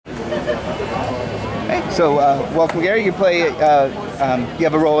So, welcome, Garrett. You play. You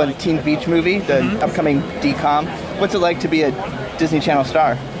have a role in Teen Beach Movie, the upcoming DCOM. What's it like to be a Disney Channel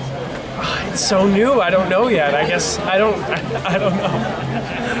star? It's so new. I don't know yet. I guess I don't know.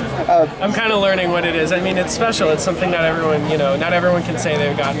 I'm kind of learning what it is. I mean, it's special. It's something not everyone, not everyone can say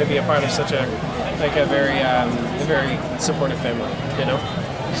they've gotten to be a part of such a very supportive family.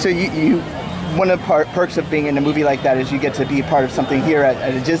 So one of the perks of being in a movie like that is you get to be a part of something here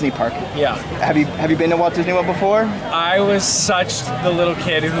at a Disney park. Yeah. Have you been to Walt Disney World before? I was such the little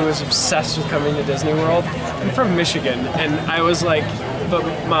kid who was obsessed with coming to Disney World. I'm from Michigan, and I was like, but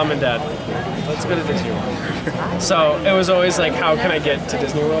Mom and Dad, let's go to Disney World. So it was always like, how can I get to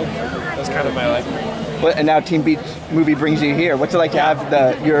Disney World? That was kind of my life. Well, and now Teen Beach Movie brings you here. What's it like to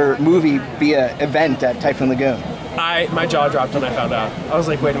have your movie be an event at Typhoon Lagoon? My jaw dropped when I found out. I was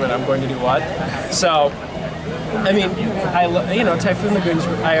like, wait a minute, I'm going to do what? So, I mean, Typhoon Lagoon's,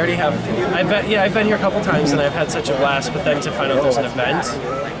 I've been here a couple times and I've had such a blast, but then to find out there's an event,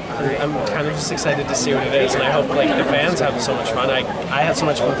 I'm kind of just excited to see what it is, and I hope the fans have so much fun. I had so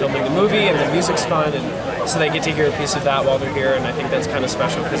much fun filming the movie, and the music's fun, and so they get to hear a piece of that while they're here, and I think that's kind of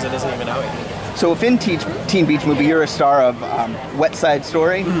special because it isn't even out yet. So within Teen Beach Movie, you're a star of West Side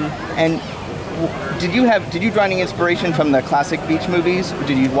Story, and did you draw any inspiration from the classic beach movies?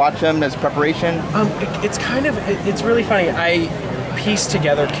 Did you watch them as preparation? It's really funny. I pieced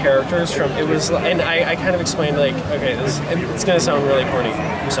together characters from and I kind of explained okay, it's gonna sound really corny.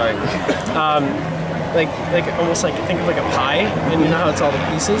 I'm sorry. Almost think of a pie, and you know how it's all the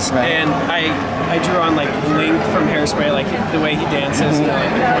pieces. Right. And I drew on Link from Hairspray, the way he dances, the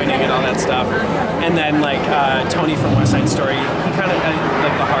pointing and all that stuff. And then Tony from West Side Story, he kind of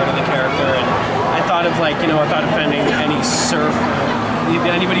the heart of the character. And I thought of without offending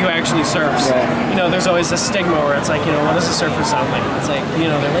anybody who actually surfs. Yeah. There's always a stigma where it's what does a surfer sound like? It's they're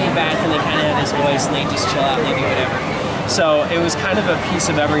laid back and they kind of have this voice and they just chill out and they do whatever. So it was kind of a piece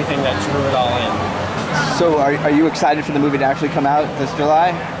of everything that drew it all in. So are you excited for the movie to actually come out this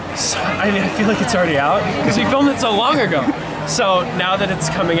July? So, I feel like it's already out because we filmed it so long ago. So now that it's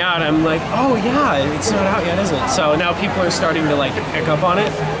coming out, I'm like, oh yeah, it's not out yet, is it? So now people are starting to pick up on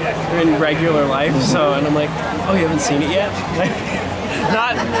it in regular life. So, and I'm like, oh, you haven't seen it yet?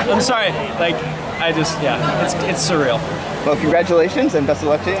 I'm sorry. It's surreal. Well, congratulations and best of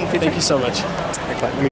luck to you in the future. Thank you so much.